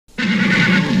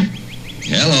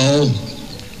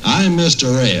I'm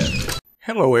Mr. Ed.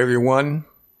 Hello, everyone.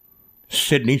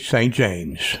 Sidney St.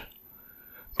 James.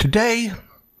 Today,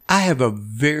 I have a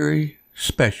very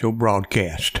special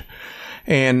broadcast.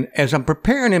 And as I'm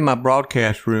preparing in my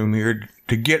broadcast room here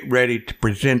to get ready to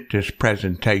present this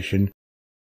presentation,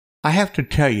 I have to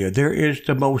tell you, there is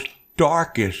the most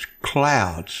darkest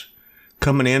clouds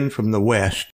coming in from the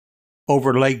west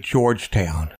over Lake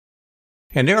Georgetown.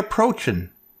 And they're approaching.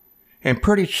 And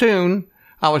pretty soon,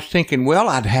 I was thinking, well,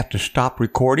 I'd have to stop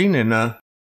recording and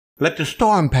let the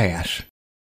storm pass.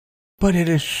 But it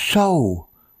is so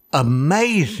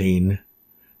amazing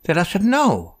that I said,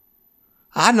 no,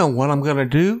 I know what I'm going to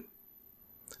do.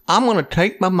 I'm going to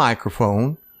take my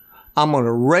microphone, I'm going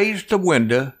to raise the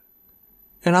window,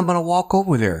 and I'm going to walk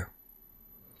over there.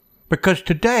 Because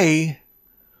today,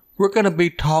 we're going to be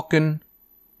talking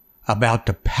about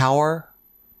the power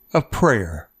of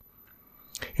prayer.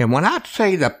 And when I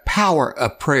say the power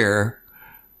of prayer,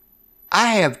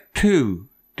 I have two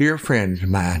dear friends of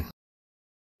mine.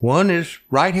 One is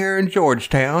right here in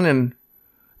Georgetown, and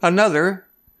another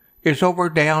is over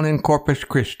down in Corpus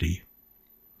Christi.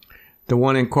 The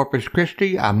one in Corpus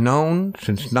Christi I've known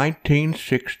since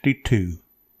 1962.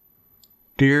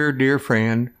 Dear, dear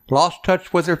friend, lost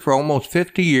touch with her for almost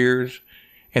 50 years,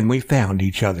 and we found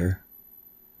each other.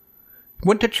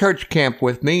 Went to church camp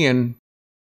with me, and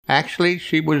actually,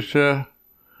 she was the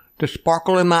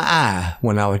sparkle in my eye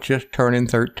when I was just turning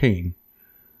 13.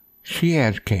 She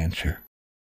has cancer.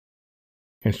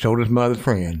 And so does my other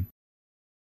friend.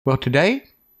 Well, today,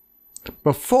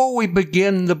 before we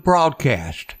begin the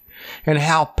broadcast and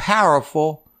how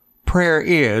powerful prayer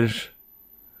is,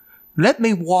 let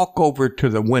me walk over to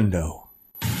the window.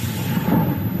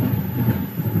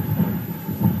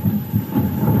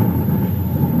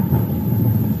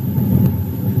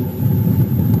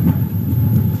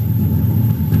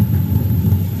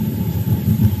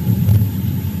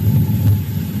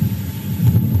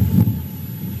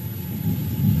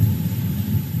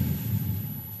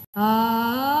 Amazing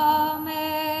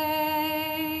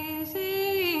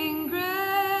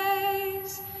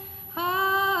grace,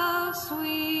 how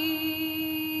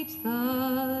sweet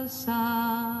the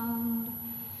sound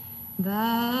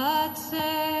that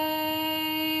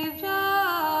saved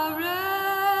a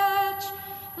wretch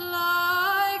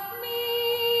like me.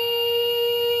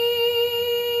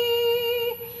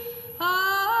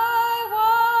 I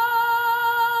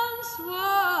once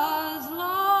was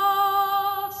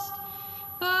lost,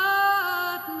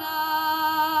 but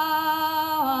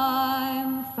now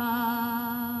I'm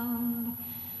found,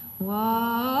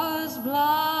 was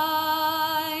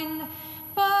blind,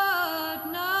 but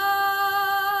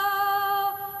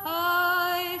now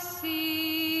I see.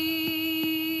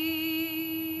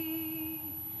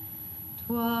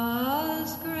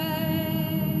 'Twas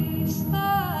grace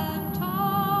that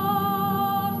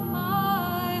taught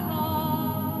my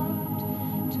heart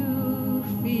to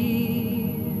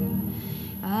fear,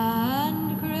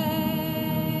 and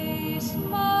grace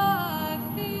my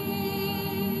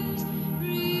fears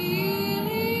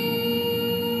relieved.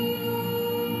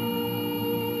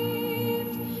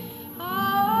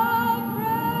 How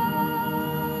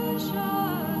precious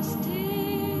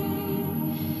did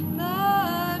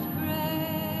that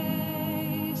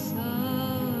grace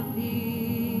appear,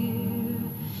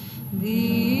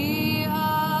 the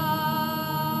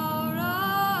hour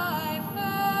I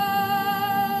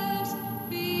first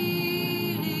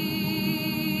believed.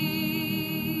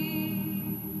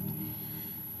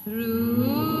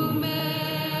 Through many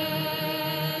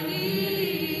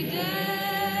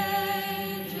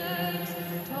dangers,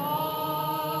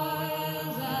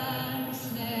 toils, and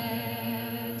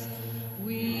snares,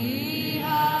 we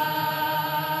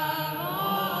have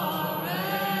already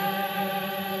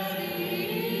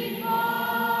gone.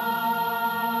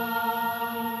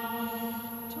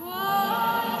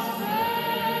 'Twas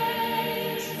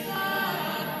grace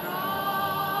that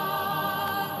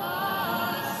brought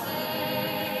us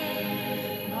safe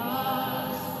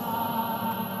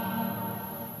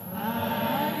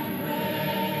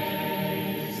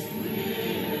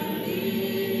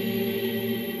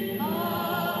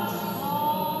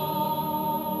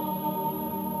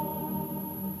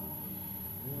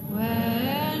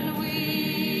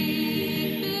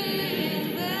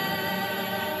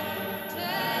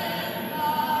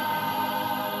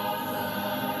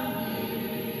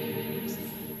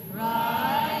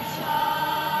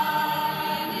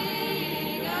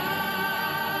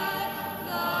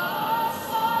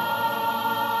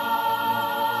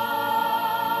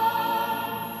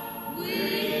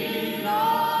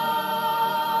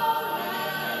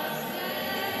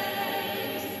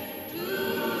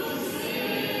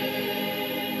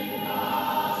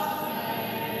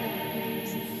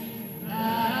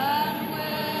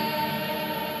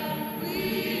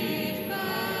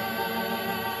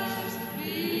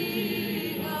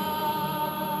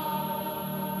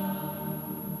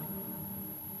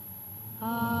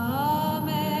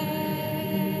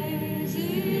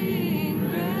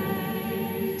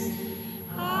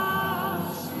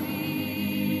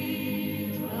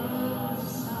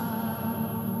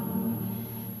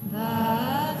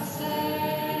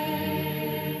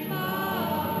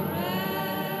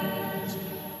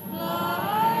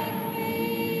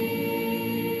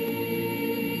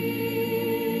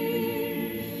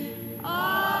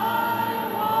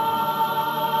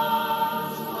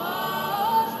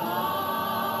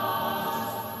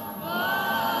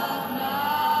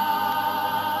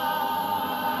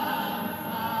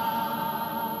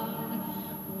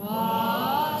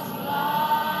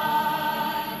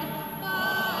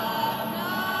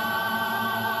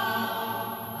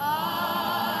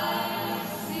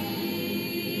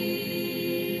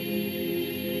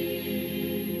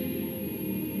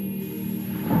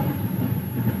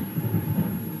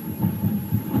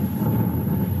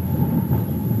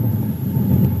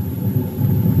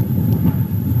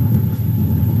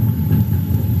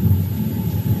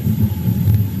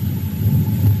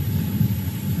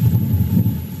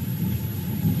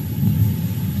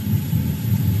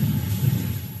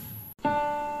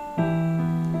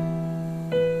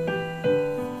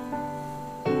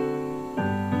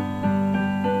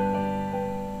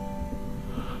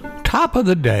Top of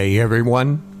the day,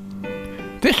 everyone.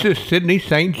 This is Sidney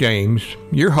St. James,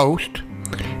 your host,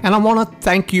 and I want to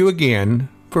thank you again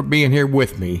for being here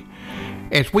with me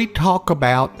as we talk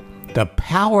about the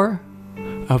power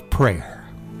of prayer.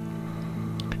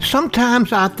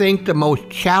 Sometimes I think the most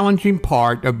challenging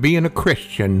part of being a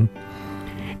Christian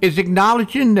is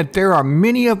acknowledging that there are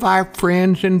many of our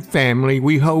friends and family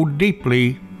we hold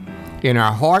deeply in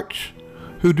our hearts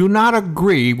who do not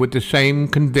agree with the same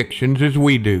convictions as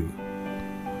we do.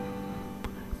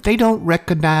 They don't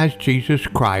recognize Jesus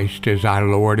Christ as our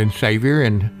Lord and Savior,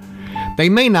 and they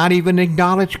may not even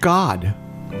acknowledge God.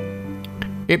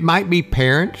 It might be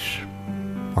parents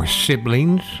or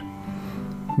siblings,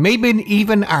 maybe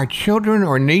even our children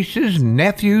or nieces,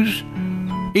 nephews,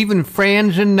 even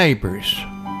friends and neighbors.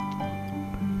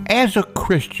 As a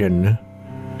Christian,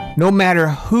 no matter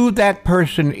who that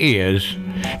person is,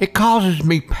 it causes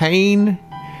me pain,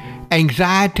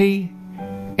 anxiety,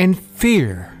 and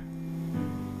fear.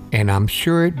 And I'm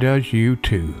sure it does you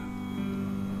too.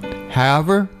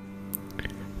 However,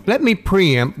 let me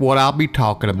preempt what I'll be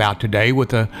talking about today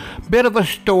with a bit of a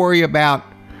story about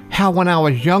how when I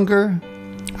was younger,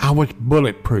 I was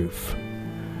bulletproof.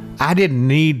 I didn't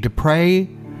need to pray.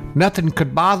 Nothing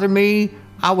could bother me.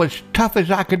 I was tough as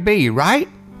I could be, right?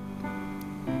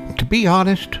 To be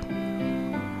honest,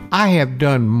 I have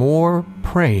done more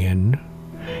praying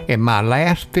in my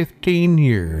last 15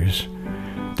 years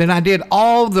than I did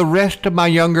all the rest of my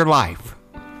younger life.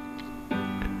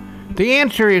 The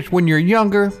answer is when you're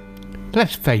younger,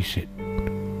 let's face it,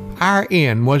 our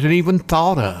end wasn't even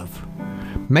thought of.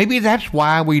 Maybe that's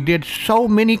why we did so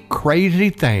many crazy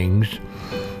things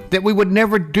that we would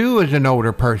never do as an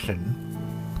older person.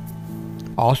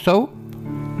 Also,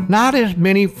 not as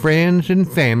many friends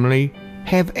and family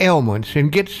have ailments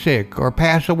and get sick or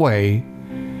pass away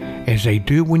as they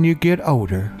do when you get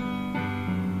older.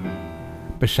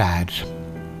 Besides,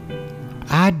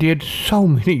 I did so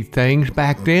many things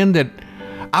back then that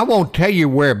I won't tell you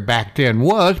where back then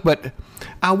was, but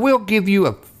I will give you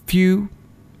a few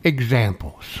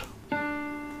examples.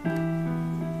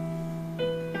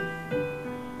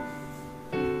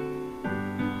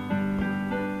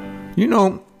 You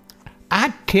know,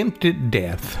 I tempted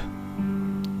death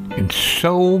in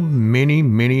so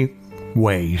many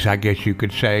ways, I guess you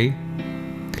could say.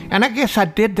 And I guess I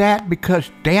did that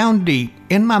because down deep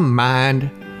in my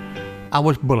mind, I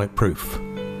was bulletproof.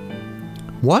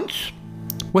 Once,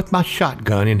 with my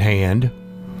shotgun in hand,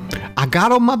 I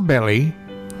got on my belly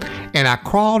and I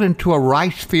crawled into a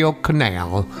rice field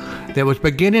canal that was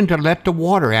beginning to let the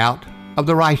water out of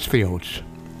the rice fields.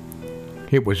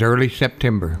 It was early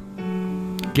September.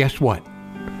 Guess what?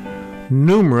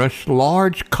 Numerous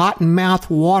large cottonmouth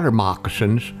water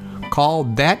moccasins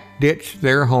called that ditch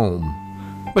their home.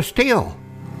 But still,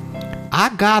 I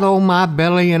got on my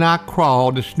belly and I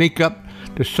crawled to sneak up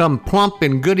to some plump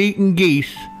and good-eating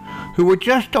geese who were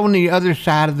just on the other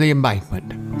side of the embankment.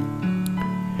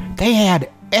 They had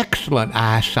excellent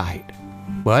eyesight,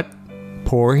 but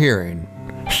poor hearing.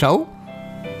 So,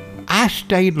 I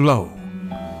stayed low.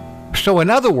 So in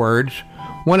other words,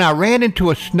 when I ran into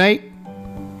a snake,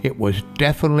 it was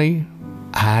definitely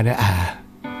eye to eye.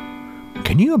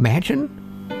 Can you imagine?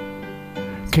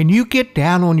 Can you get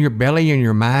down on your belly and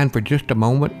your mind for just a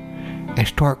moment and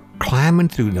start climbing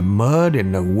through the mud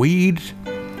and the weeds,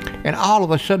 and all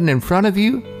of a sudden in front of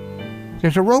you,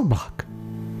 there's a roadblock.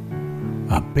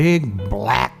 A big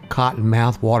black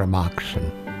cottonmouth water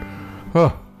moccasin.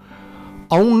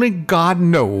 Only God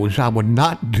knows I would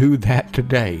not do that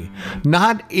today.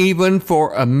 Not even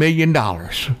for $1 million.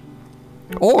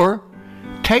 Or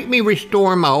take me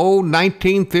restoring my old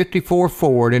 1954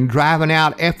 Ford and driving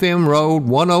out FM Road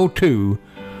 102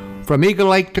 from Eagle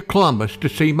Lake to Columbus to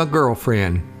see my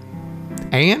girlfriend.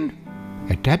 And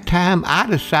at that time, I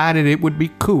decided it would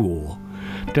be cool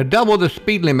to double the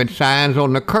speed limit signs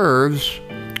on the curves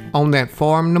on that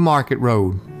farm to market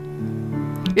road.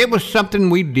 It was something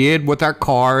we did with our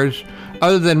cars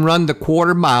other than run the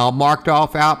quarter mile marked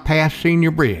off out past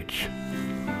Senior Bridge.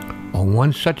 On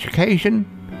one such occasion,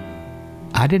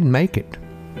 I didn't make it.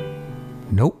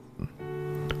 Nope.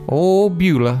 Old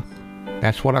Beulah,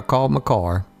 that's what I called my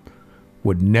car,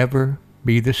 would never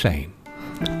be the same.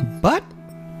 But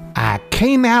I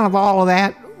came out of all of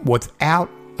that without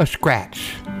a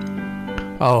scratch.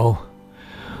 Oh,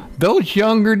 those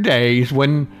younger days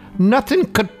when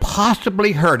nothing could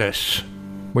possibly hurt us.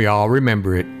 We all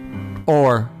remember it.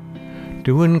 Or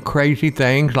doing crazy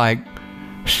things like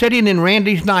sitting in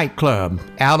Randy's nightclub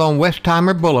out on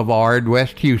Westheimer Boulevard,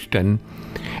 West Houston,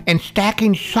 and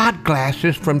stacking shot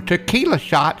glasses from tequila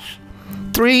shots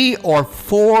 3 or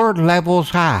 4 levels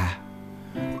high.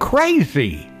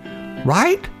 crazy,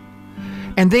 right?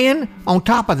 And then, on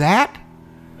top of that,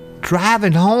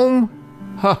 driving home,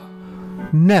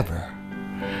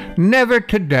 never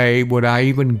today would I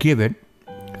even give it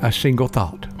a single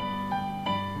thought.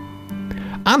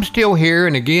 I'm still here,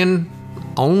 and again,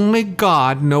 only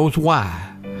God knows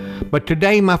why. But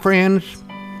today, my friends,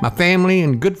 my family,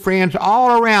 and good friends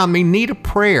all around me need a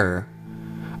prayer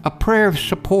of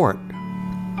support.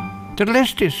 The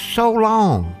list is so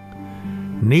long.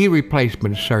 Knee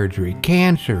replacement surgery,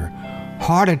 cancer,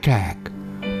 heart attack,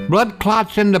 blood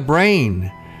clots in the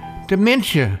brain,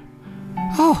 dementia.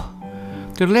 Oh,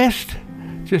 the list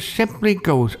just simply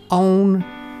goes on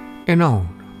and on.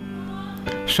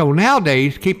 So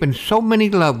nowadays, keeping so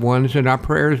many loved ones in our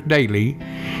prayers daily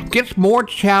gets more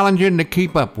challenging to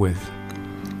keep up with.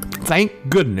 Thank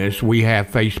goodness we have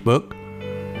Facebook,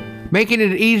 making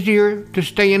it easier to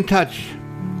stay in touch.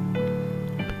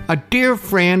 A dear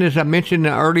friend, as I mentioned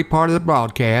in the early part of the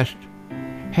broadcast,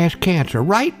 has cancer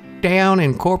right down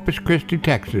in Corpus Christi,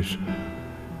 Texas.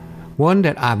 One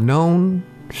that I've known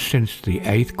since the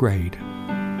 8th grade.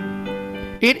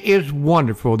 It is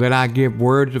wonderful that I give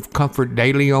words of comfort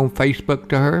daily on Facebook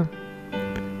to her.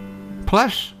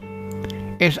 Plus,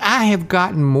 as I have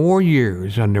gotten more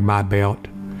years under my belt,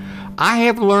 I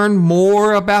have learned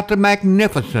more about the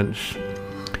magnificence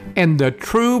and the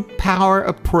true power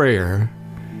of prayer.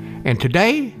 And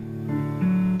today,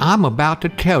 I'm about to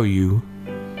tell you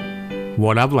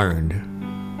what I've learned.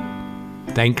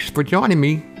 Thanks for joining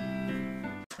me.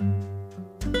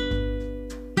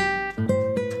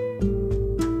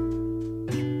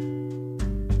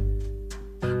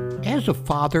 As a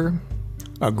father,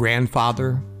 a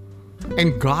grandfather,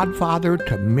 and godfather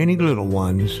to many little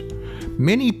ones,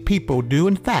 many people do,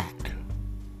 in fact,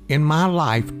 in my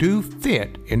life, do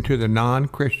fit into the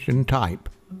non-Christian type.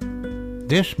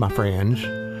 This, my friends,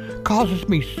 causes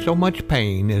me so much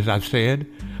pain, as I've said,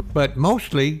 but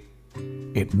mostly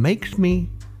it makes me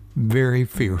very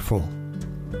fearful.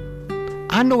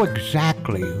 I know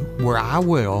exactly where I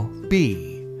will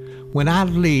be when I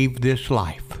leave this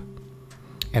life.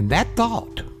 And that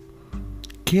thought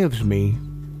gives me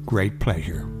great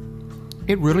pleasure.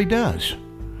 It really does.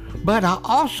 But I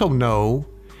also know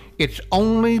it's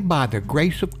only by the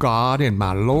grace of God and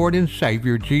my Lord and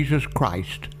Savior Jesus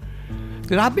Christ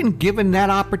that I've been given that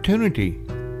opportunity.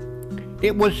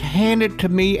 It was handed to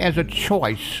me as a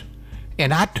choice,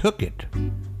 and I took it.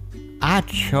 I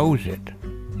chose it.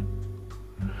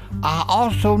 I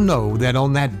also know that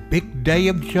on that big day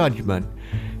of judgment,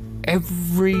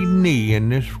 every knee in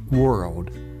this world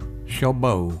shall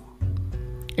bow,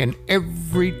 and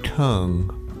every tongue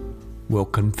will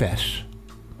confess.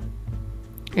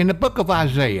 In the book of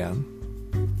Isaiah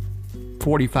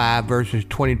 45 verses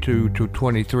 22 to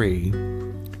 23,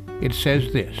 it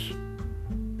says this: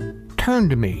 "Turn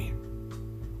to me,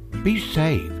 be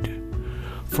saved,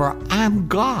 for I'm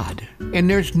God, and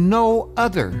there's no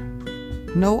other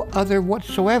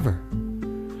whatsoever.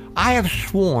 I have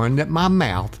sworn that my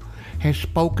mouth has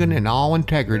spoken in all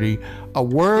integrity a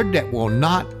word that will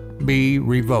not be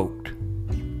revoked."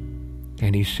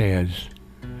 And he says,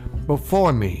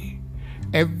 "Before me,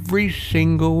 every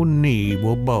single knee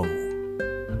will bow.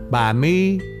 By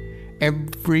me,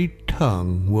 every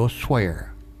tongue will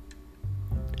swear."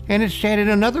 And it's said in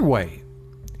another way.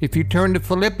 If you turn to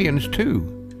Philippians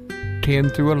 2:10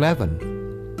 through 11.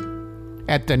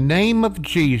 At the name of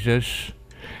Jesus,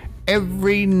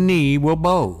 every knee will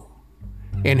bow.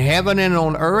 In heaven and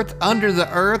on earth, under the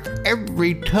earth,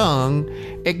 every tongue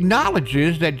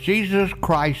acknowledges that Jesus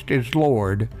Christ is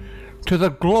Lord, to the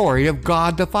glory of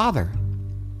God the Father.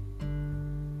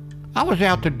 I was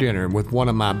out to dinner with one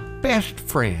of my best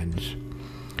friends,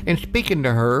 and speaking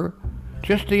to her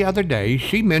just the other day,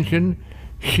 she mentioned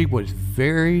she was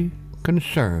very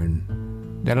concerned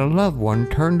that a loved one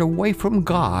turned away from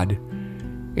God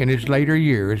in his later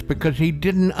years because he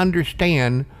didn't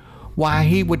understand why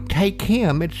he would take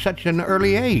him at such an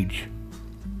early age.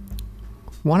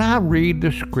 When I read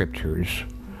the scriptures,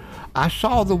 I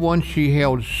saw the one she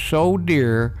held so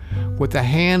dear with a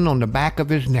hand on the back of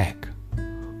his neck,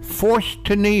 forced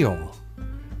to kneel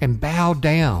and bow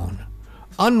down,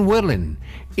 unwilling,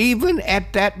 even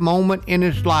at that moment in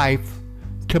his life,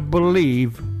 to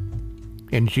believe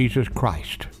in Jesus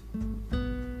Christ.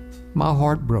 My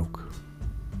heart broke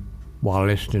while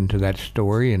listening to that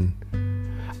story, and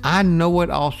I know it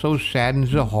also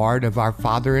saddens the heart of our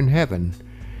Father in heaven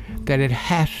that it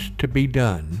has to be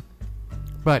done.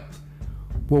 But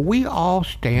will we all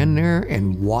stand there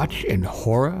and watch in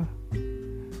horror?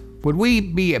 Would we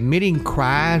be emitting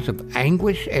cries of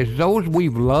anguish as those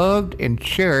we've loved and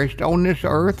cherished on this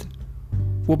earth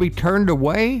will be turned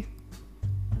away?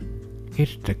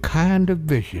 It's the kind of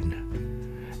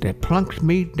vision that plunks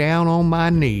me down on my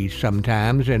knees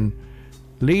sometimes and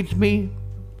leads me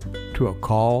to a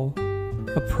call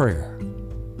of prayer.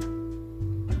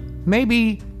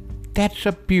 Maybe that's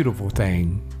a beautiful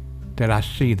thing that I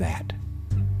see that.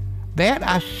 That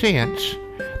I sense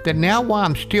that now while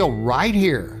I'm still right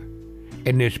here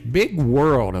in this big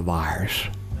world of ours,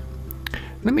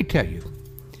 let me tell you,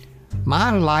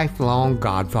 my lifelong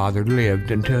godfather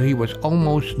lived until he was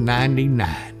almost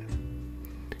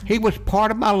 99. He was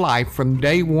part of my life from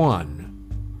day one.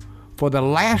 For the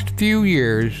last few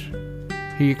years,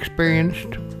 he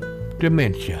experienced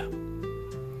dementia.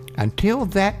 Until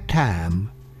that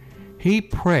time, he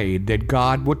prayed that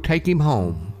God would take him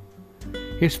home.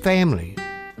 His family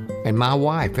and my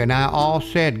wife and I all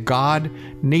said God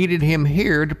needed him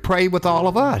here to pray with all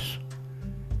of us.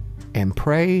 And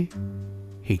pray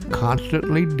he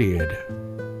constantly did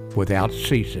without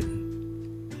ceasing.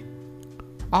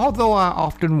 Although I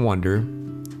often wonder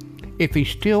if he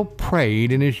still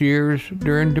prayed in his years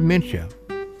during dementia,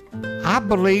 I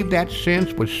believe that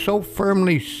sense was so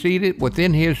firmly seated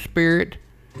within his spirit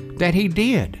that he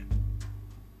did.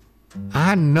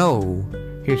 I know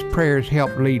his prayers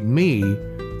helped lead me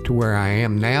to where I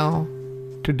am now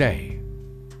today.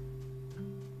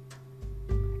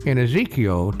 In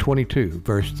Ezekiel 22,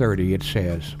 verse 30, it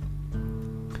says,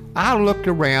 I looked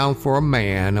around for a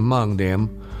man among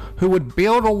them who would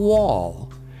build a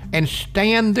wall and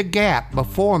stand the gap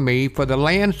before me for the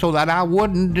land so that I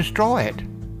wouldn't destroy it.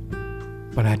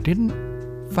 But I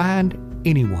didn't find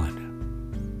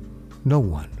anyone. No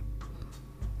one.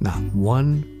 Not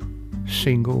one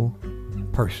single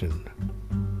person.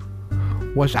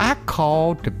 Was I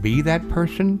called to be that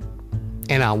person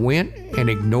and I went and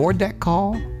ignored that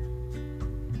call?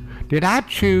 Did I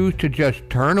choose to just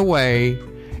turn away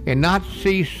and not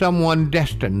see someone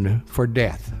destined for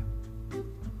death?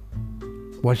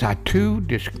 Was I too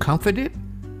discomfited?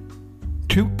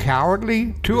 Too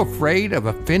cowardly? Too afraid of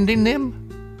offending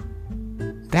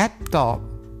them? That thought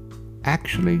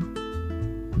actually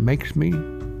makes me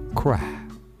cry.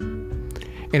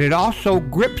 And it also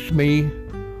grips me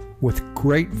with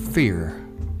great fear.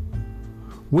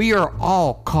 We are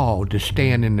all called to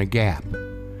stand in the gap,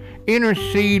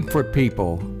 intercede for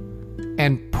people,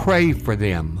 and pray for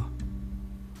them.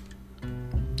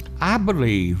 I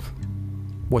believe,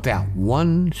 without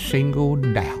one single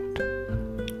doubt,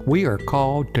 we are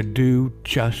called to do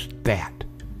just that.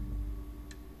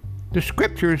 The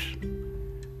scriptures,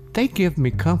 they give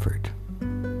me comfort.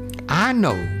 I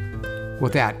know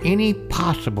without any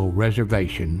possible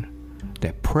reservation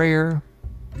that prayer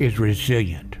is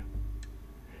resilient.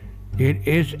 It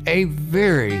is a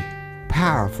very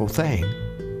powerful thing.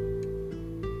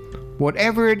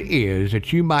 Whatever it is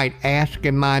that you might ask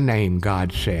in my name,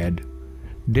 God said,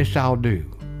 this I'll do,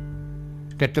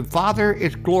 that the Father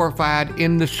is glorified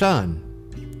in the Son.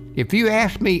 If you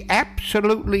ask me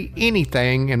absolutely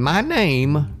anything in my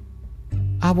name,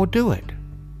 I will do it.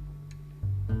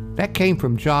 That came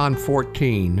from John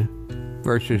 14,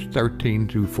 verses 13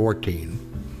 through 14.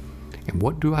 And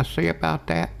what do I say about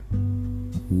that?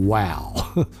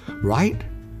 Wow, right?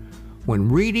 When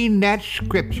reading that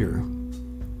scripture,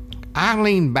 I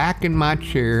lean back in my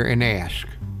chair and ask,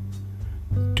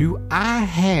 do I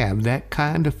have that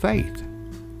kind of faith?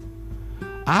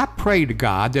 I pray to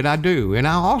God that I do, and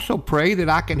I also pray that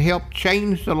I can help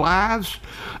change the lives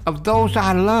of those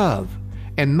I love,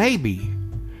 and maybe,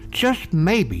 just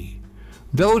maybe,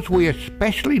 those we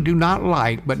especially do not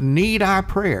like but need our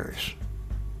prayers.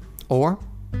 Or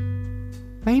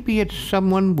maybe it's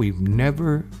someone we've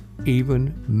never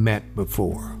even met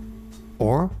before,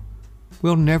 or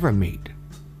we'll never meet.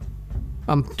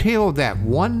 Until that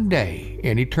one day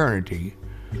in eternity,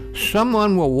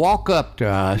 someone will walk up to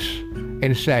us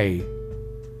and say,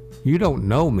 you don't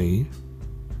know me,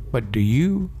 but do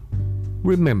you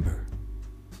remember?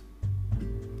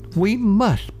 We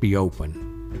must be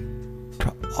open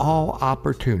to all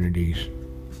opportunities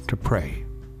to pray.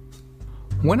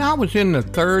 When I was in the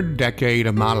third decade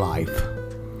of my life,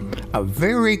 a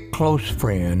very close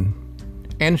friend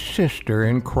and sister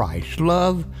in Christ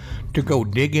loved to go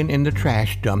digging in the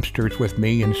trash dumpsters with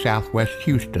me in southwest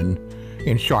Houston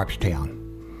in Sharpstown.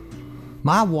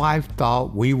 My wife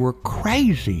thought we were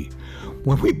crazy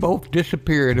when we both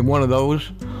disappeared in one of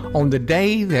those on the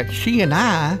day that she and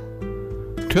I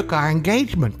took our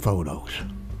engagement photos.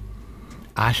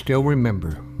 I still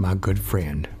remember my good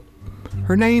friend.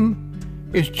 Her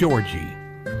name is Georgie,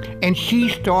 and she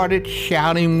started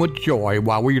shouting with joy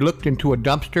while we looked into a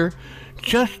dumpster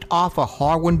just off of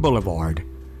Harwin Boulevard.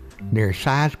 near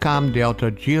Sizecom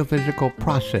Delta Geophysical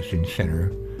Processing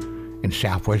Center in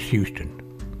southwest Houston.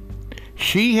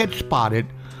 She had spotted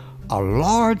a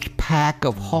large pack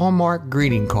of Hallmark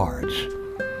greeting cards.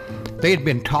 They had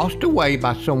been tossed away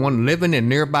by someone living in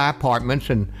nearby apartments,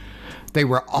 and they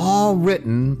were all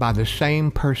written by the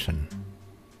same person.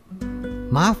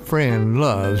 My friend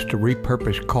loves to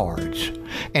repurpose cards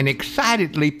and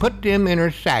excitedly put them in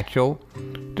her satchel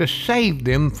to save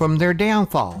them from their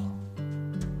downfall.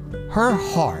 Her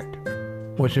heart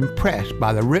was impressed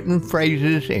by the written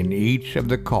phrases in each of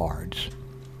the cards.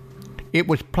 It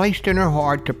was placed in her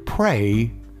heart to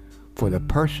pray for the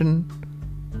person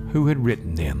who had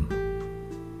written them.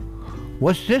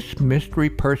 Was this mystery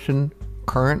person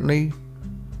currently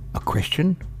a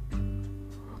Christian?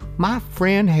 My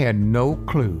friend had no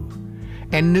clue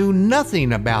and knew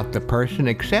nothing about the person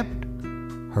except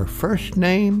her first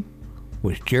name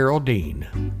was Geraldine.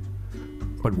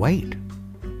 But wait,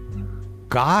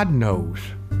 God knows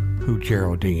who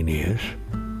Geraldine is.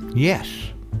 Yes,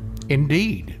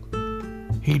 indeed,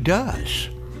 He does,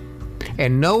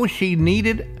 and knows she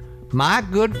needed my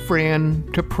good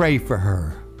friend to pray for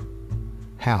her.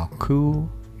 How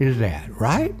cool is that,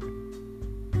 right?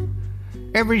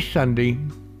 Every Sunday,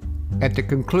 at the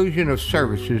conclusion of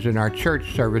services in our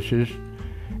church services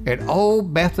at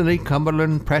Old Bethany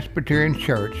Cumberland Presbyterian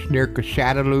Church near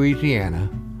Coshada, Louisiana,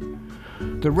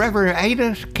 the Reverend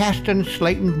Ada Caston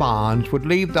Slayton Bonds would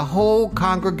lead the whole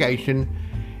congregation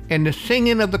in the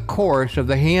singing of the chorus of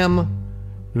the hymn,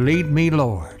 "Lead Me,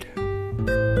 Lord."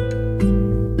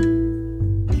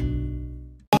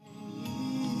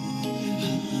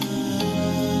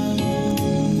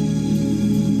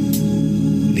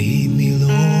 Lead me,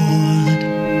 Lord.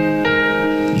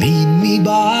 Lead me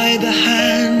by the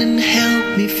hand and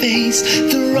help me face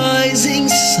the rising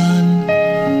sun.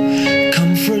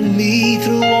 Comfort me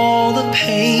through all the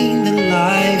pain that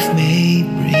life may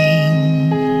bring.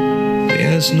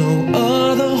 There's no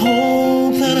other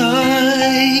hope that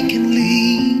I can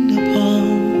lean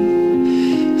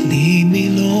upon. Lead me,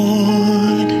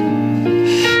 Lord.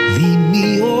 Lead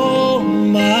me all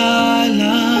my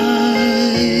life.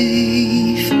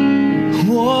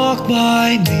 Walk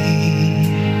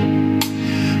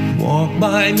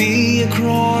by me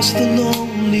across the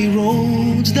lonely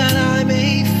roads that I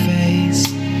may face.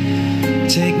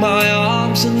 Take my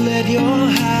arms and let your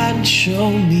hand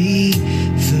show me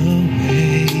the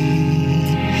way.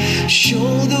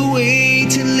 Show the way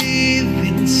to live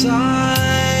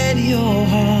inside your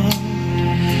heart.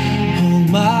 All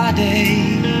my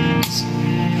days,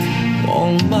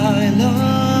 all my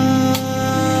life.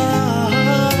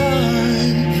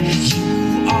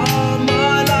 You are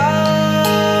my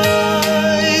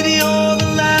light. You're the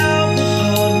lamp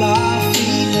upon my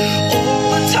feet.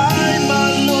 All the time, my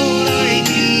Lord, I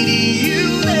need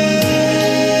you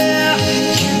there.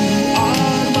 You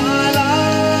are my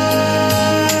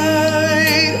light.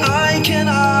 I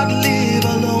cannot live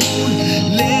alone.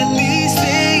 Let me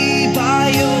stay by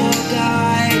your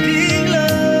guiding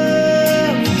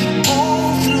love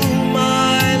all through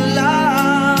my life.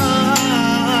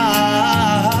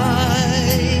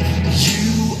 You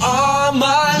are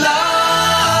my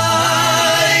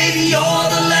light. You're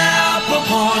the lamp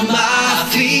upon my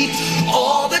feet.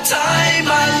 All the time,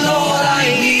 my Lord,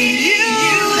 I need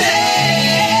you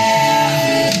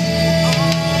there.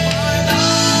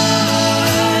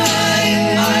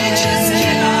 I just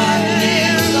cannot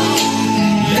live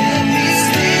alone. Let me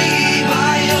stay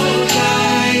by your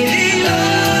guiding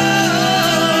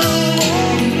love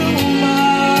all through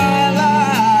my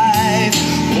life,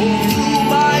 all through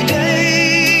my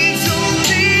days. So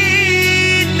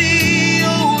lead me, oh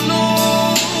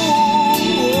Lord.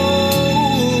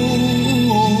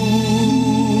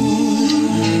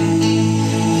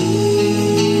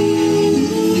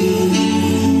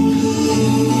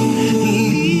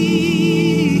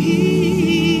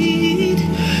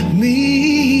 Lead me.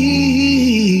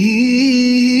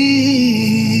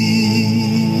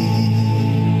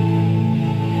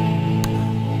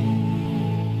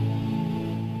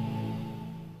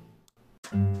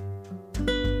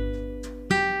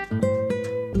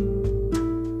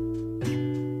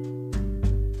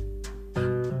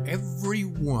 Every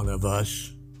one of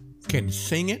us can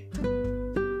sing it,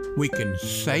 we can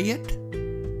say it,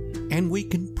 and we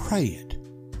can pray it.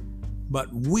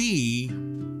 But we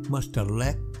must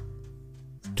elect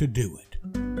to do it.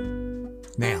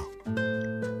 Now,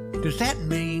 does that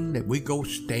mean that we go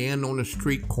stand on a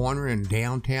street corner in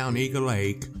downtown Eagle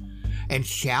Lake and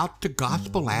shout the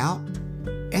gospel out,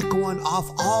 echoing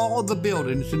off all the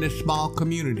buildings in this small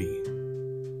community?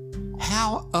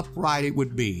 How upright it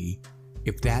would be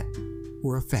if that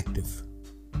were effective.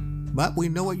 but we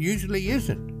know it usually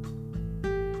isn't.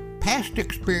 Past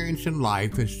experience in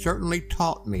life has certainly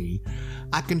taught me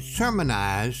I can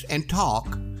sermonize and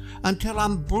talk until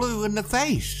I'm blue in the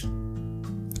face.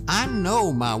 I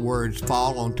know my words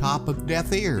fall on top of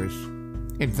deaf ears.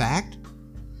 In fact,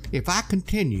 if I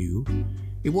continue,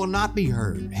 it will not be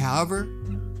heard. However,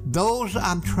 those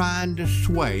I'm trying to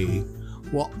sway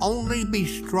will only be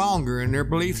stronger in their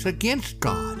beliefs against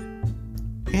God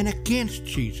and against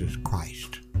Jesus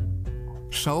Christ.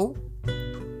 So,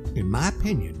 in my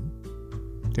opinion,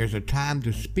 there's a time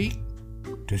to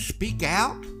speak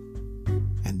out,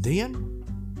 and then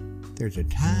there's a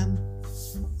time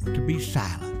to be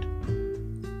silent.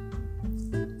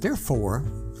 Therefore,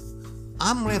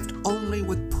 I'm left only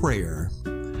with prayer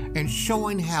and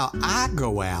showing how I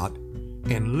go out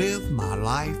and live my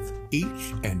life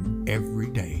each and every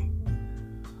day,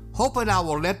 hoping I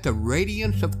will let the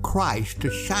radiance of Christ to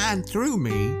shine through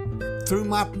me through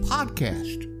my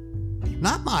podcast,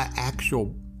 not my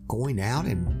actual going out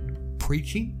and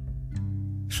preaching.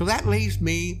 So that leaves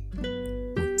me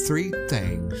with 3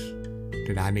 things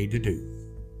that I need to do.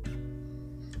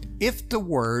 If the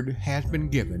word has been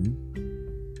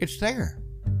given, it's there.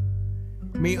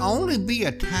 May only be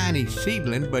a tiny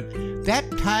seedling, but that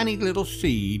tiny little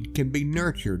seed can be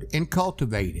nurtured and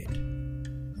cultivated.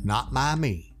 Not by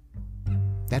me.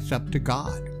 That's up to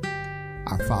God,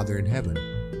 our Father in heaven.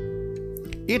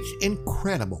 It's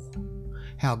incredible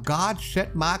how God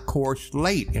set my course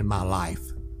late in my life,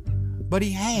 but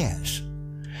He has,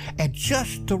 at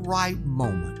just the right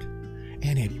moment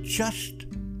and at just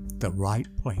the right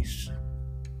place.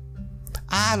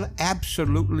 I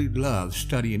absolutely love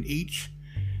studying each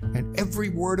and every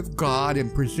word of God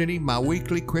and presenting my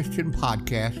weekly Christian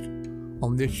podcast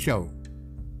on this show.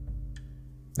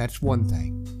 That's one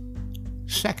thing.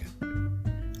 Second,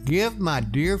 give my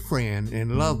dear friend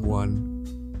and loved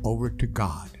one over to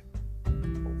God.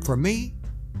 For me,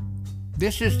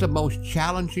 this is the most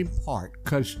challenging part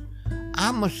because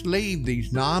I must leave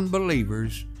these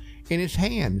non-believers in His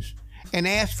hands and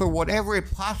ask for whatever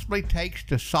it possibly takes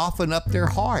to soften up their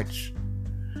hearts,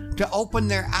 to open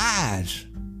their eyes,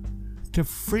 to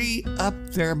free up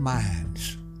their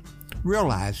minds,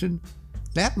 realizing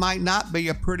that might not be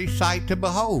a pretty sight to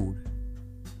behold.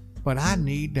 But I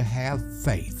need to have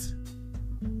faith.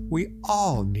 We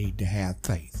all need to have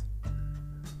faith.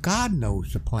 God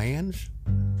knows the plans.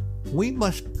 We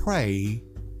must pray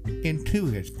into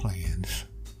His plans.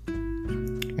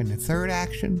 And the third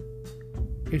action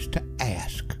is to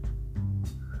ask.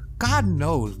 God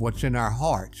knows what's in our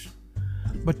hearts,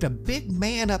 but the big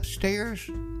man upstairs,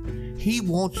 He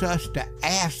wants us to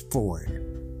ask for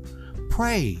it.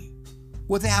 Pray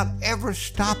without ever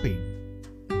stopping.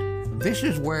 This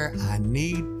is where I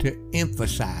need to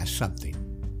emphasize something.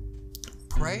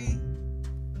 Pray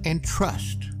and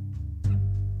trust.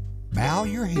 Bow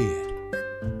your head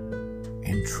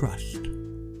and trust.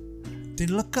 Then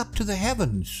look up to the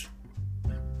heavens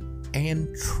and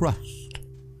trust.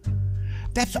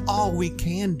 That's all we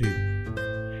can do.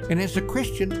 And as a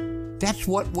Christian, that's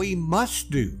what we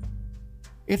must do.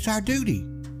 It's our duty.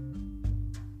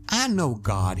 I know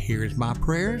God hears my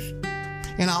prayers,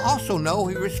 and I also know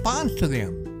He responds to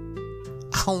them.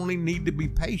 I only need to be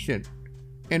patient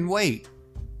and wait.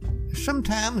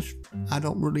 Sometimes I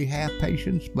don't really have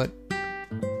patience, but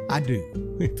I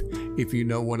do, if you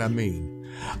know what I mean.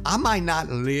 I might not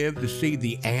live to see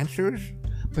the answers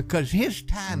because His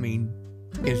timing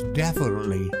is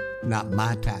definitely not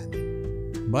my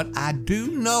timing. But I do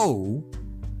know,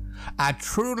 I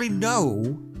truly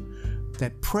know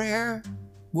that prayer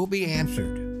will be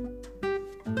answered.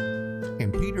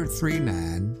 In Peter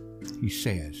 3:9, he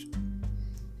says,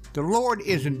 "The Lord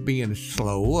isn't being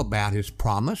slow about His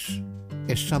promise,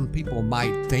 as some people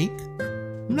might think.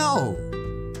 No,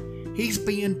 He's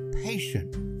being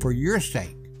patient for your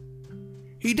sake.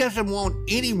 He doesn't want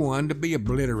anyone to be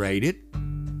obliterated,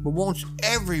 but wants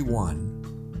everyone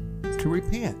to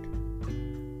repent."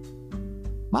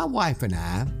 My wife and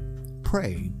I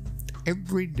pray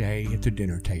every day at the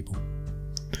dinner table.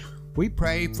 We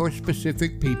pray for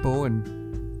specific people and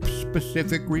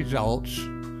specific results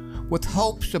with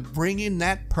hopes of bringing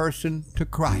that person to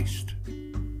Christ.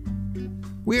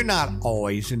 We're not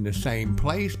always in the same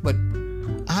place, but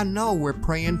I know we're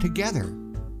praying together.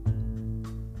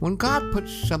 When God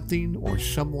puts something or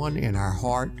someone in our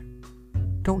heart,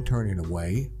 don't turn it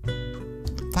away.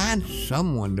 Find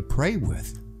someone to pray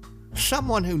with,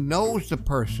 someone who knows the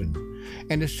person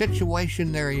and the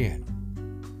situation they're in.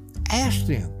 Ask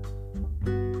them.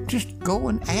 Just go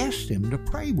and ask them to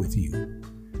pray with you.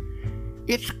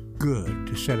 It's good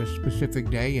to set a specific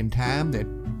day and time that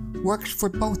works for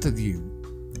both of you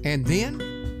and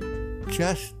then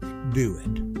just do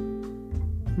it.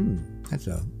 That's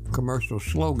a commercial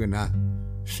slogan I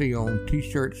see on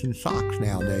t-shirts and socks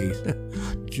nowadays.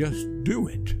 Just do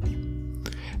it.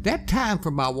 That time for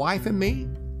my wife and me,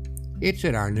 it's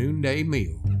at our noonday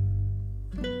meal.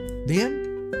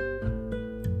 Then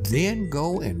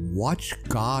go and watch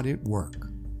God at work.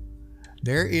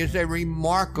 There is a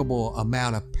remarkable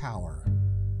amount of power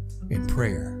in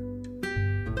prayer.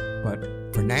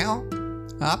 But for now,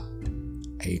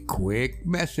 a quick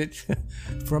message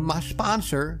from my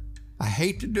sponsor. I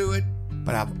hate to do it,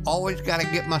 but I've always got to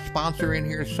get my sponsor in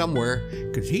here somewhere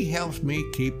because he helps me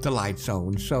keep the lights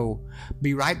on. So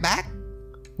be right back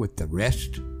with the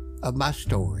rest of my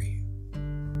story.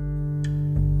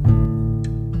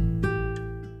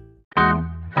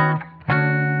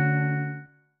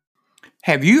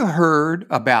 Have you heard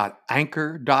about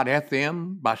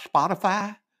Anchor.fm by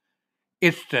Spotify?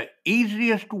 It's the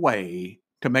easiest way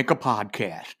to make a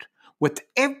podcast with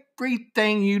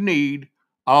everything you need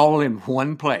all in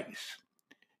one place.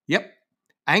 Yep,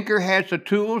 Anchor has the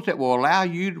tools that will allow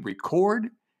you to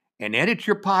record and edit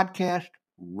your podcast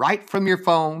right from your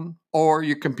phone or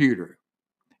your computer.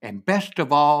 And best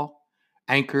of all,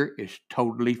 Anchor is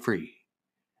totally free.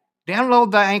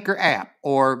 Download the Anchor app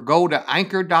or go to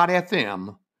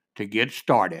Anchor.fm to get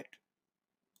started.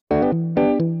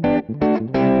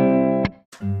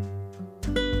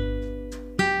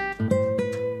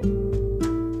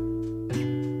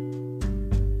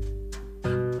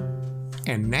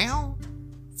 And now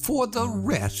for the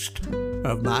rest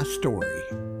of my story.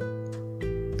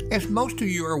 As most of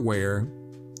you are aware,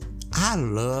 I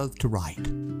love to write.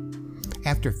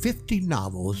 After 50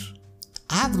 novels,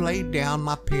 I've laid down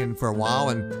my pen for a while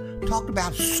and talked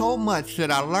about so much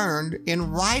that I learned in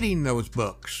writing those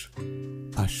books,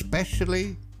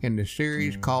 especially in the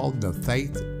series called The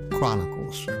Faith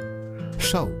Chronicles.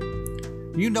 So,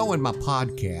 you know, in my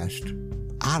podcast,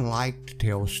 I like to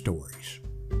tell stories.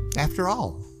 After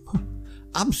all,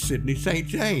 I'm Sidney St.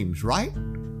 James, right?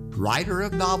 Writer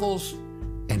of novels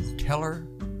and teller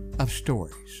of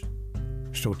stories.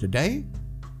 So today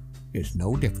is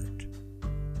no different.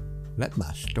 Let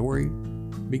my story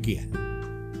begin.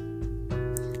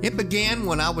 It began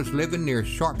when I was living near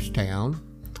Sharpstown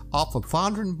off of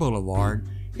Fondren Boulevard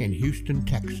in Houston,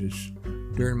 Texas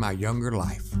during my younger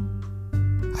life.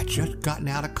 I just gotten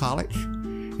out of college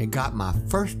and got my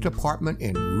first apartment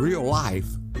in real life,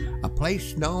 a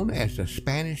place known as the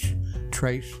Spanish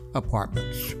Trace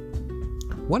Apartments.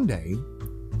 One day,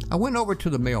 I went over to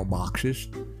the mailboxes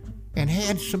and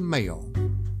had some mail,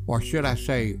 or should I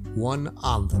say, one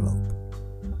envelope.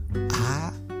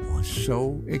 I was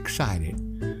so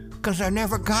excited because I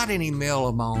never got any mail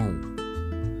of my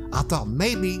own. I thought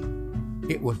maybe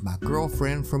it was my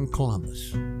girlfriend from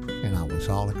Columbus, and I was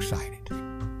all excited.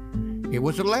 It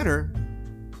was a letter,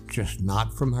 just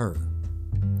not from her.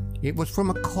 It was from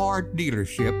a car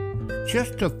dealership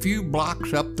just a few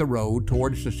blocks up the road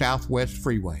towards the Southwest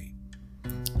Freeway.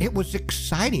 It was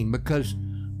exciting because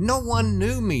no one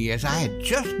knew me as I had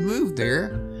just moved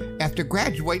there after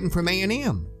graduating from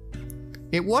A&M.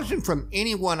 It wasn't from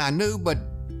anyone I knew, but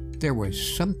there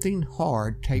was something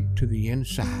hard taped to the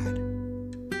inside.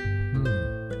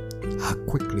 I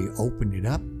quickly opened it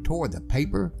up, tore the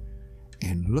paper,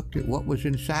 and looked at what was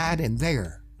inside, and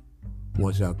there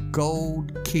was a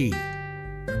gold key.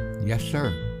 Yes, sir.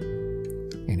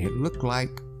 And it looked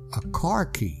like a car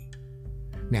key.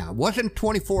 Now, it wasn't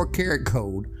 24 karat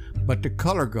gold, but the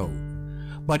color gold.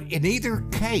 But in either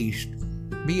case,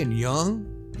 being young,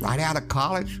 right out of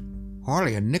college,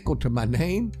 hardly a nickel to my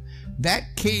name,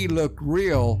 that key looked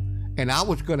real, and I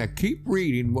was going to keep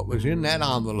reading what was in that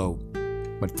envelope.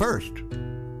 But first,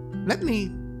 let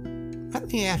me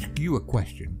ask you a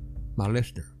question, my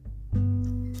listener.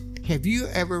 Have you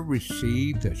ever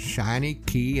received a shiny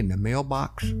key in the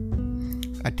mailbox,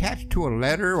 attached to a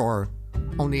letter or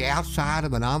on the outside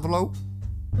of an envelope?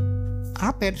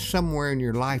 I bet somewhere in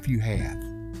your life you have.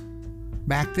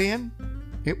 Back then,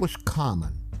 it was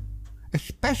common,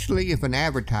 especially if an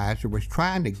advertiser was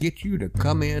trying to get you to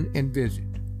come in and visit.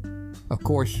 Of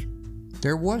course,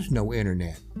 there was no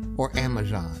internet or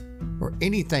Amazon or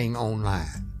anything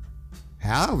online.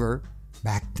 However,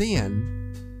 back then,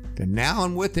 the now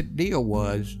and with it deal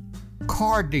was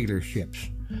car dealerships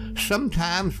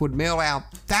sometimes would mail out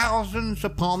thousands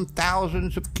upon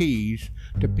thousands of keys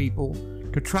to people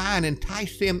to try and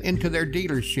entice them into their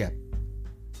dealership.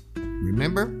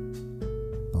 Remember,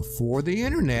 before the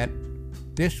internet,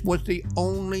 this was the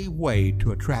only way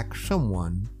to attract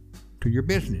someone to your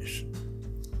business.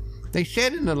 They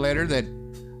said in the letter that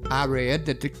I read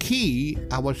that the key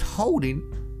I was holding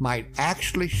might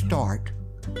actually start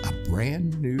a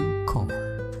brand new car.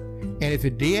 And if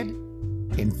it did,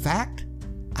 in fact,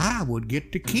 I would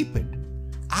get to keep it.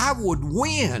 I would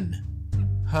win.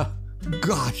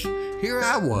 Gosh, here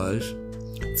I was,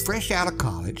 fresh out of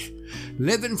college,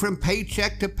 living from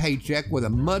paycheck to paycheck with a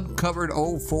mud-covered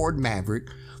old Ford Maverick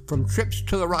from trips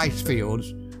to the rice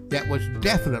fields that was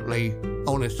definitely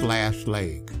on its last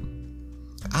leg.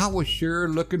 I was sure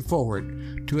looking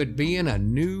forward to it being a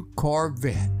new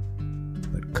Corvette,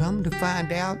 but come to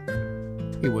find out,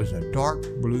 it was a dark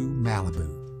blue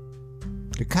Malibu.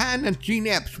 The kind that Gene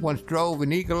Epps once drove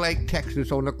in Eagle Lake,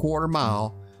 Texas on the quarter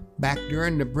mile back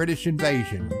during the British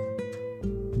invasion.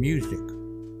 Music,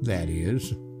 that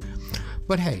is.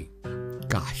 But hey,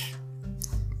 gosh,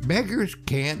 beggars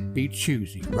can't be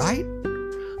choosy, right?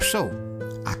 So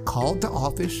I called the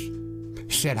office,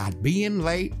 said I'd be in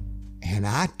late, and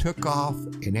I took off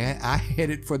and I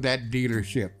headed for that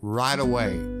dealership right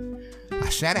away. I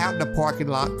sat out in the parking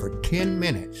lot for 10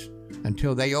 minutes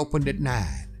until they opened at 9.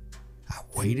 I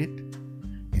waited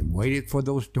and waited for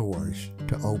those doors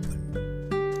to open.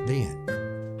 Then,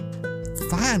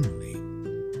 finally,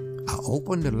 I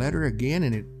opened the letter again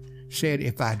and it said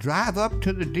if I drive up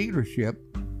to the dealership,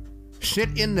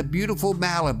 sit in the beautiful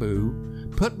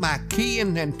Malibu, put my key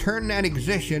in and turn that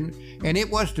ignition, and it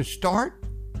was to start,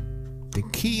 the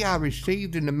key I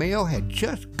received in the mail had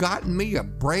just gotten me a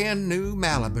brand new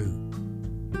Malibu.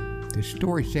 This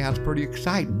story sounds pretty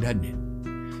exciting, doesn't it?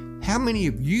 How many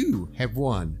of you have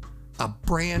won a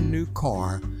brand new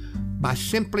car by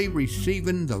simply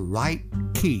receiving the right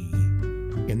key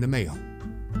in the mail?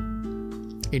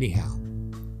 Anyhow,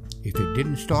 if it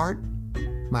didn't start,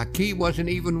 my key wasn't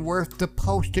even worth the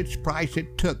postage price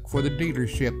it took for the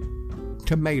dealership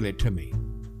to mail it to me.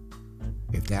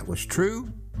 If that was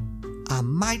true, I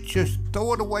might just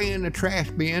throw it away in the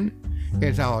trash bin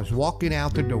as I was walking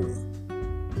out the door.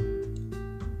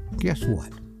 Guess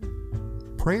what?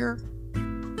 Prayer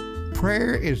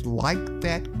is like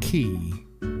that key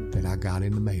that I got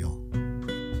in the mail.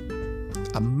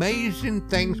 Amazing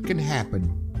things can happen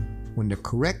when the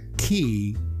correct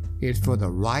key is for the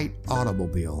right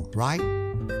automobile, right?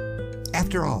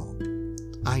 After all,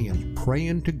 I am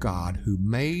praying to God who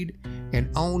made and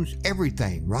owns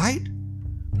everything, right?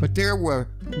 But there were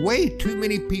way too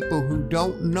many people who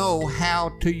don't know how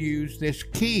to use this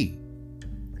key.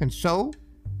 And so,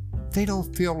 they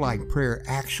don't feel like prayer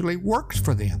actually works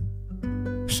for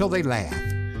them. So they laugh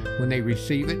when they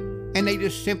receive it and they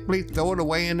just simply throw it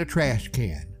away in the trash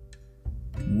can.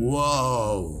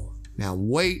 Whoa! Now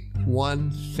wait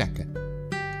 1 second.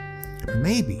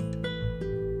 Maybe,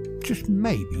 just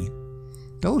maybe,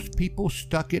 those people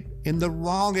stuck it in the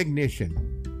wrong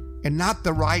ignition and not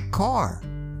the right car.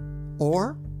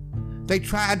 Or they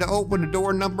tried to open the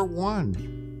door number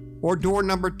 1 or door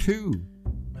number 2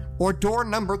 or door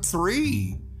number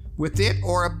 3 with it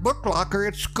or a book locker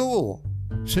at school.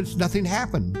 Since nothing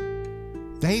happened,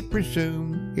 they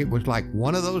presumed it was like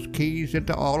one of those keys at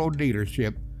the auto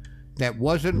dealership that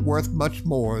wasn't worth much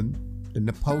more than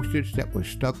the postage that was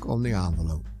stuck on the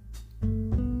envelope.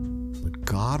 But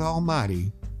God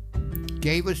Almighty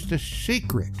gave us the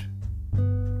secret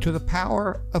to the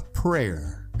power of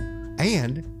prayer,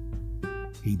 and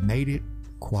He made it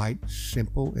quite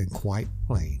simple and quite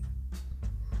plain.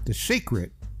 The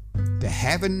secret to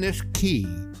having this key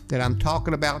that I'm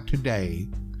talking about today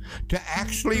to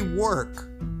actually work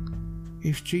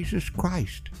is Jesus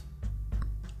Christ.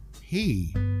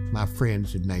 He, my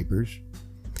friends and neighbors,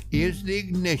 is the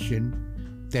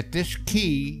ignition that this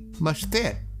key must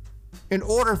fit in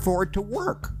order for it to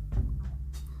work.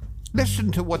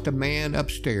 Listen to what the man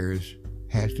upstairs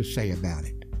has to say about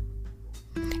it.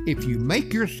 If you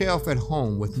make yourself at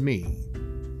home with me,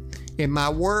 and my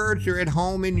words are at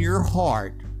home in your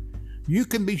heart, you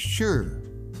can be sure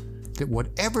that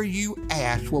whatever you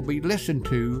ask will be listened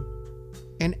to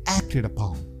and acted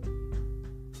upon.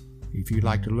 If you'd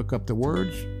like to look up the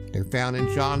words, they're found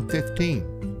in John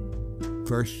 15,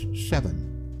 verse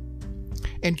 7.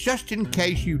 And just in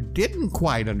case you didn't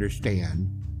quite understand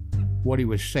what he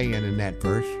was saying in that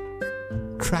verse,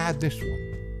 try this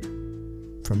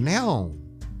one. From now on,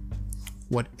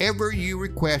 whatever you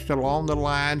request along the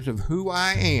lines of who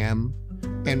I am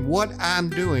and what I'm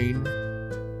doing,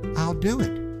 I'll do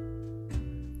it.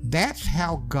 That's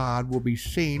how God will be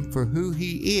seen for who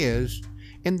He is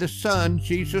in the Son,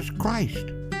 Jesus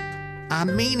Christ. I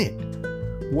mean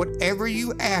it. Whatever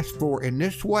you ask for in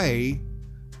this way,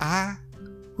 I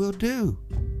will do.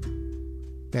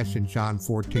 That's in John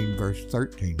 14, verse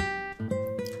 13.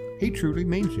 He truly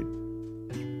means it.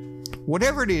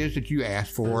 Whatever it is that you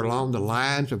ask for along the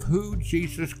lines of who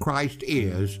Jesus Christ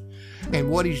is and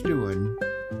what He's doing,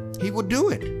 He will do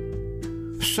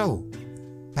it. So,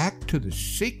 back to the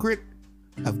secret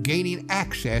of gaining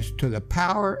access to the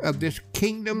power of this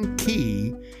kingdom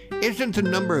key isn't the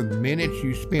number of minutes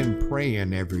you spend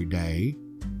praying every day.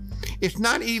 It's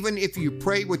not even if you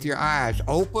pray with your eyes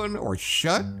open or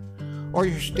shut, or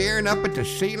you're staring up at the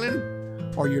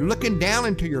ceiling, or you're looking down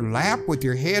into your lap with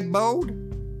your head bowed.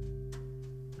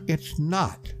 It's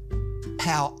not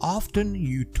how often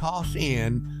you toss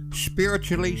in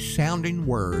spiritually sounding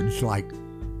words like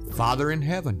Father in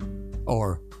heaven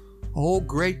or Oh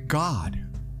great God.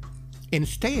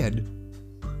 Instead,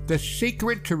 the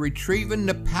secret to retrieving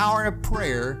the power of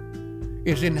prayer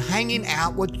is in hanging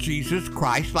out with Jesus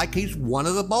Christ like he's one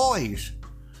of the boys,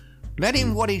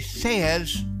 letting what he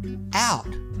says out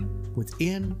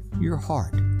within your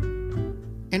heart,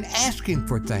 and asking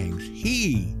for things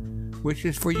he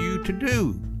wishes for you to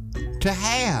do, to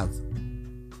have,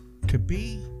 to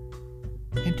be,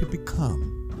 and to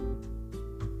become.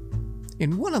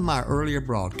 In one of my earlier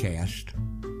broadcasts,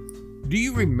 do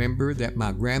you remember that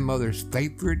my grandmother's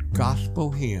favorite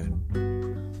gospel hymn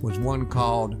was one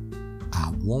called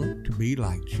I Want to Be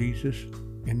Like Jesus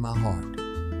in My Heart?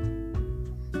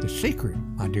 The secret,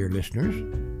 my dear listeners,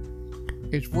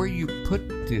 is where you put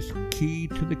this key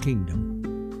to the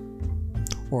kingdom,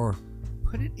 or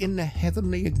put it in the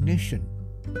heavenly ignition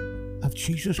of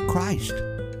Jesus Christ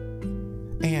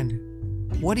and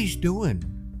what he's doing,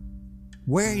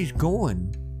 where he's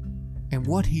going, and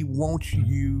what he wants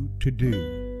you to do.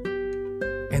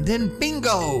 And then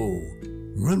bingo!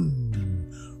 Run,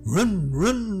 run,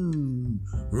 run,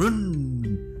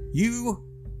 run. You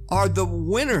are the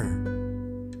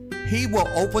winner. He will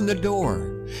open the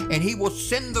door, and he will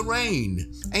send the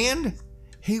rain, and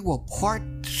he will part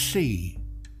the sea,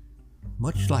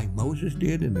 much like Moses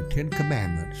did in the Ten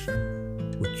Commandments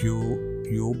with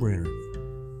Yul Brynner.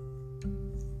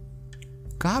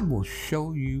 God will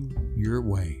show you your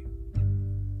way.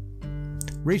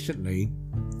 Recently,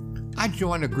 I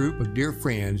joined a group of dear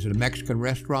friends at a Mexican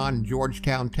restaurant in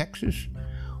Georgetown, Texas,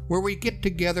 where we get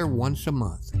together once a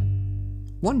month.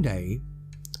 One day,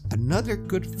 another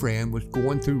good friend was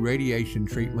going through radiation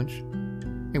treatments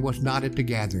and was not at the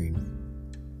gathering.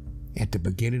 At the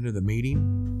beginning of the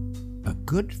meeting, a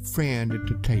good friend at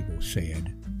the table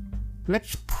said,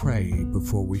 "Let's pray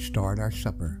before we start our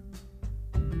supper.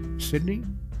 Sidney,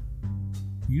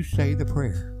 you say the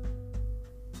prayer."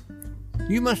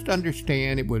 You must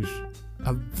understand it was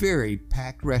a very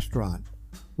packed restaurant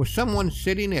with someone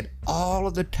sitting at all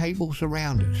of the tables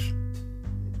around us.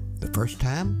 The first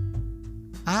time,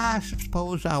 I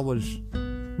suppose I was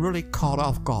really caught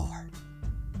off guard.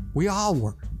 We all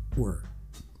were.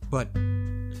 But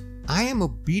I am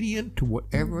obedient to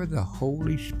whatever the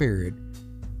Holy Spirit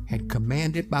had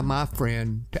commanded by my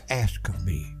friend to ask of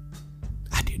me.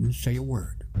 I didn't say a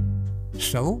word.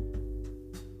 So,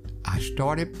 I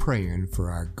started praying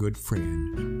for our good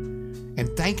friend and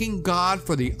thanking God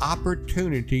for the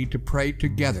opportunity to pray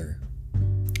together.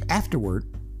 Afterward,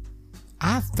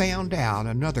 I found out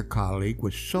another colleague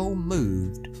was so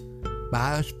moved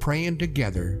by us praying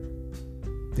together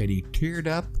that he teared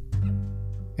up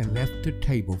and left the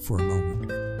table for a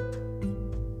moment.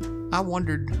 I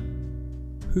wondered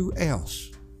who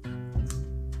else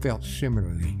felt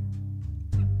similarly.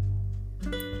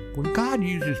 When God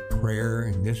uses prayer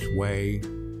in this way,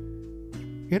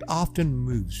 it often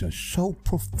moves us so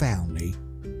profoundly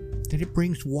that it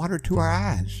brings water to our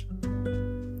eyes.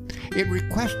 It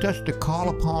requests us to call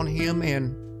upon him,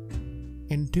 and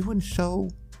in doing so,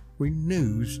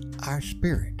 renews our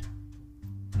spirit.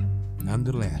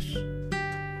 Nonetheless,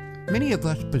 many of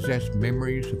us possess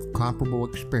memories of comparable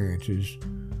experiences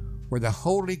where the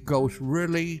Holy Ghost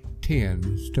really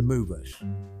tends to move us.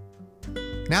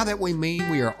 Now that we mean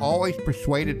we are always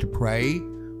persuaded to pray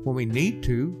when we need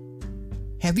to,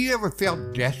 have you ever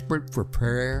felt desperate for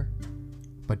prayer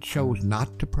but chose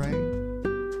not to pray?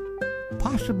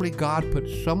 Possibly God put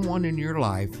someone in your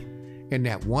life in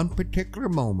that one particular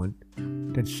moment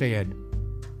that said,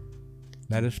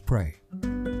 "Let us pray."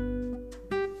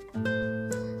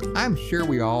 I'm sure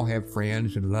we all have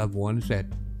friends and loved ones that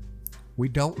we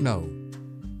don't know,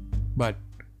 but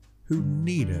who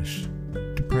need us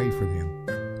to pray for them.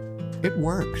 It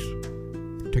works.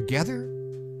 Together,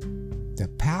 the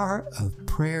power of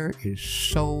prayer is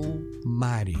so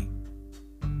mighty.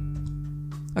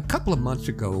 A couple of months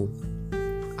ago,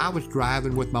 I was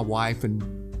driving with my wife and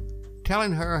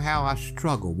telling her how I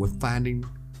struggle with finding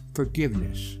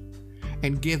forgiveness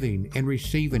and giving and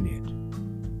receiving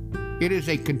it. It is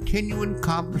a continuing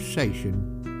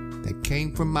conversation that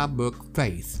came from my book,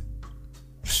 Faith,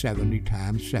 70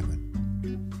 times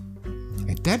 7.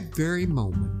 At that very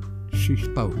moment, she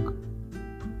spoke.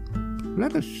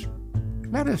 Let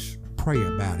us pray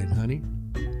about it, honey.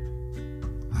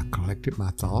 I collected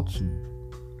my thoughts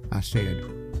and I said,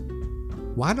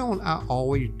 why don't I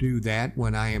always do that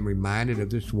when I am reminded of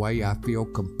this way I feel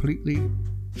completely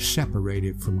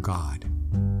separated from God?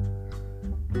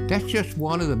 That's just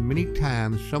one of the many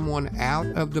times someone out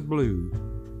of the blue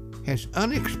has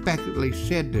unexpectedly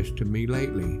said this to me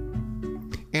lately.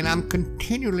 And I'm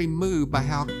continually moved by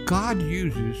how God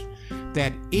uses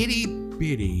that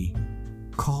itty-bitty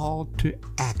call to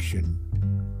action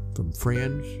from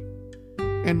friends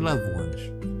and loved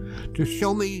ones to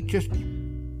show me just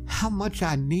how much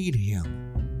I need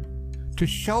Him, to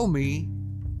show me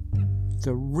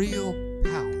the real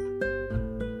power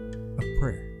of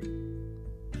prayer.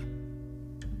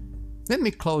 Let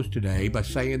me close today by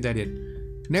saying that it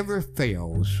never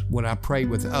fails when I pray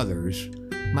with others.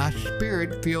 My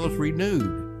spirit feels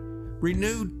renewed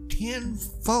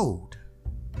tenfold.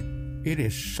 It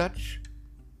is such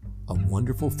a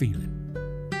wonderful feeling.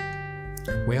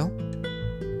 Well,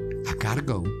 I gotta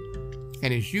go.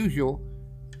 And as usual,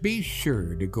 be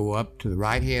sure to go up to the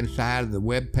right-hand side of the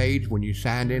web page when you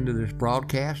signed into this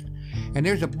broadcast, and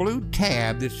there's a blue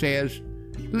tab that says,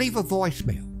 Leave a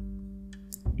voicemail.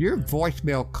 Your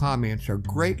voicemail comments are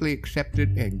greatly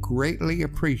accepted and greatly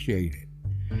appreciated.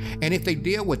 And if they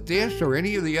deal with this or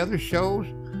any of the other shows,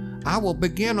 I will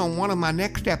begin on one of my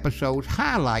next episodes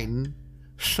highlighting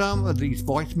some of these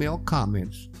voicemail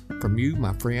comments from you,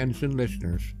 my friends and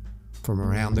listeners from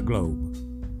around the globe.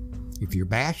 If you're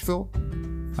bashful,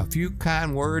 a few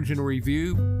kind words in a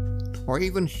review, or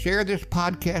even share this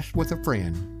podcast with a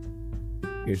friend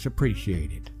is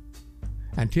appreciated.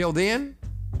 Until then,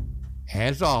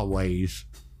 as always,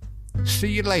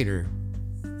 see you later,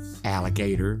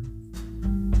 alligator.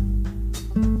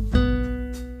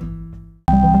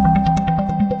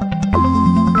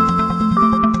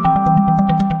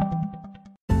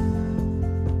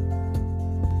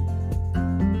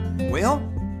 Well,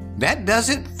 that does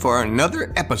it for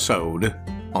another episode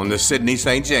on the Sidney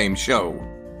St. James Show.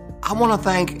 I want to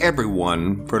thank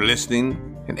everyone for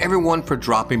listening and everyone for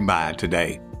dropping by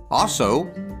today. Also,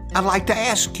 I'd like to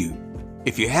ask you,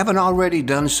 if you haven't already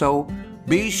done so,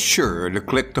 be sure to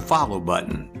click the follow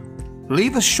button.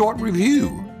 Leave a short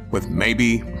review with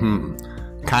maybe,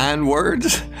 kind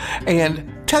words,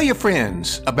 and tell your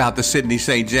friends about the Sidney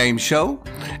St. James Show,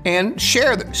 and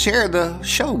share the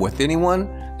show with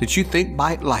anyone that you think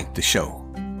might like the show.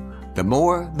 The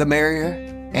more, the merrier,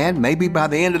 and maybe by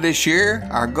the end of this year,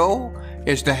 our goal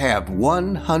is to have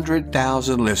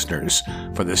 100,000 listeners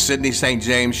for the Sidney St.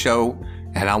 James Show,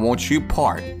 and I want you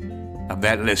part of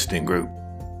that listening group.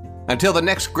 Until the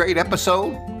next great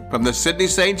episode from the Sidney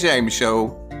St. James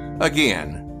Show,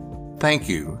 again, thank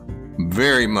you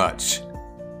very much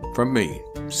from me,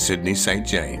 Sidney St.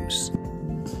 James.